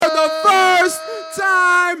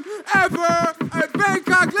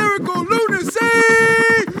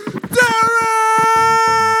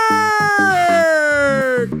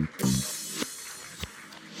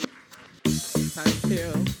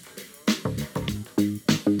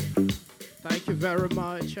very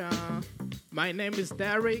much. My name is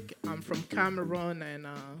Derek. I'm from Cameroon, and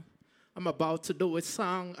I'm about to do a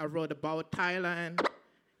song I wrote about Thailand.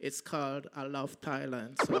 It's called I Love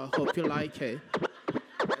Thailand, so I hope you like it.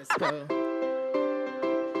 Let's go.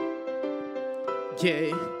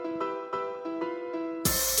 Yeah.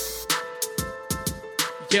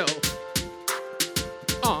 Yo.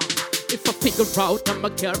 If I figure out that my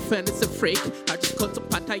girlfriend is a freak, I just go to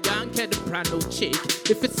Pattaya and get a brand new chick.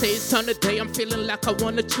 If it says sunny day, I'm feeling like I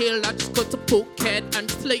wanna chill, I just go to Phuket and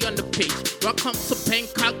just lay on the beach. Welcome to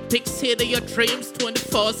Bangkok, big city of dreams,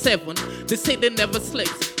 24/7. They say they never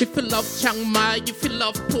sleeps. If you love Chiang Mai, if you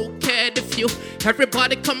love Phuket,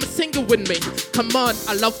 everybody come and sing it with me. Come on,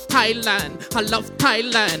 I love Thailand, I love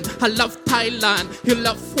Thailand, I love Thailand. You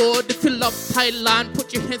love food, if you love Thailand,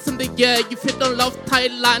 put your hands in the air. If you don't love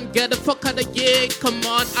Thailand, get the fuck out of here. Come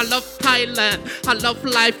on, I love Thailand, I love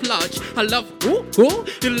Life Lodge, I love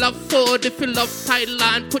you love food, if you love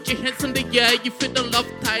Thailand, put your hands in the air. If you don't love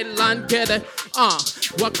Thailand, get it.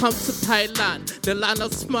 Welcome to Thailand, the land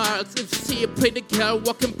of smiles. If you see a pretty girl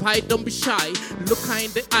walking by, don't be shy. Look her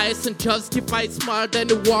in the eyes and just give her a smile. Then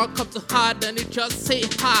you walk up to her, then you just say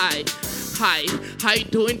hi. Hi, how you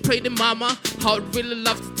doing, pretty mama? I would really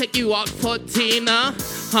love to take you out for dinner.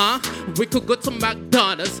 We could go to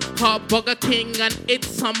McDonald's or Burger King and eat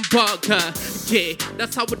some burger. Yeah,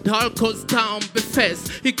 that's how it all goes down. But first,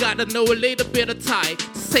 you gotta know a little bit of Thai.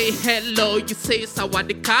 To say hello, you say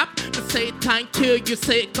sawadee-kap. To say thank you, you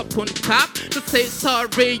say kapun-kap. To say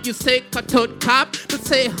sorry, you say katod-kap. To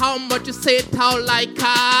say how much, you say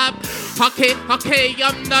tao-lai-kap. Okay,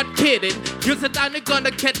 I'm not kidding. You said I'm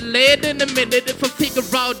gonna get laid in a minute. If I figure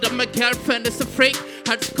out that my girlfriend is a freak,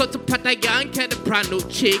 I just go to Pattaya and get a brand new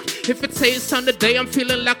chick. If it says Sunday day, I'm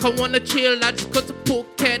feeling like I wanna chill, I just go to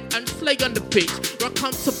Phuket and just lay on the beach.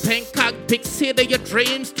 Welcome to Bangkok, big city of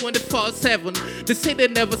dreams, 24/7. They say they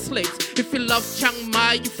never sleeps. If you love Chiang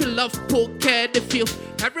Mai, if you love Phuket,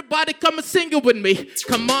 everybody come and sing it with me.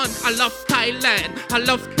 Come on, I love Thailand, I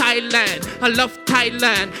love Thailand, I love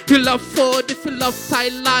Thailand. You love food, if you love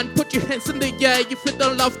Thailand, put your hands in the air. If you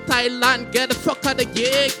don't love Thailand, get the fuck out of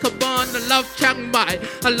here. Come on, I love Chiang Mai,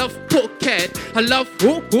 I love Phuket, I love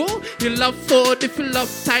you love food, if you love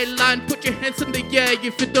Thailand, put your hands in the air.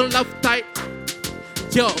 If you don't love Thai,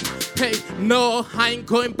 yo, hey, no, I ain't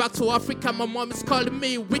going back to Africa. My mom is calling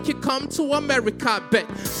me. We can come to America, bet.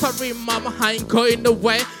 Sorry, mama, I ain't going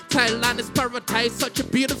away. Thailand is paradise, such a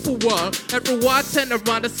beautiful world. Everywhere I turn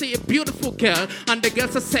around, I see a beautiful girl, and the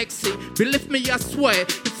girls are sexy. Believe me, I swear.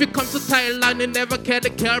 If you come to Thailand, you never get a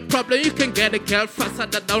girl problem. You can get a girl faster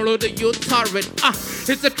than download the torrent.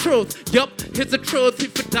 It's the truth. Yup, it's the truth.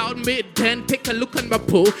 If you doubt me, then take a look at my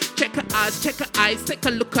pool. Check her eyes, take a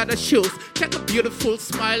look at her shoes. Check a beautiful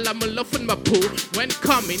smile. I'm in love with my pool. When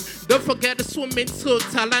coming, don't forget the swimming suit.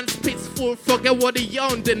 Thailand's peaceful. Forget what they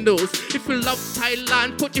on the news. If you love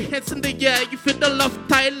Thailand, put your hands in the air. If you don't love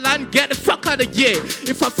Thailand, get the fuck out of here.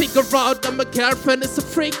 If I figure out that my girlfriend is a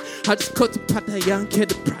freak, I just go to Pattaya and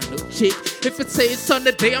get a brand new chick. If it says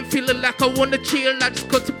Sunday day, I'm feeling like I wanna chill, I just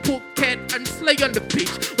go to Phuket and slay on the beach.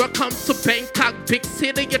 Welcome to Bangkok, big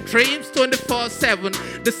city of dreams, 24/7.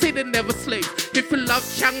 The city never sleeps. If you love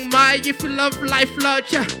Chiang Mai, if you love Life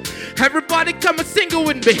Lodge, everybody come and sing it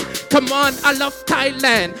with me. Come on, I love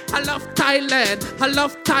Thailand, I love Thailand, I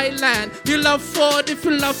love Thailand. You love food, if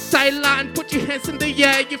you love Thailand, put your hands in the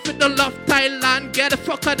air. If you don't love Thailand, get the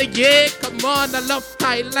fuck out of here. Come on, I love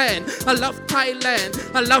Thailand, I love Thailand,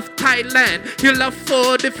 I love Thailand. You love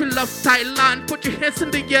food, if you love Thailand, put your hands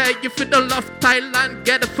in the air. If you don't love Thailand,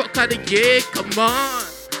 get the fuck out of here. Come on.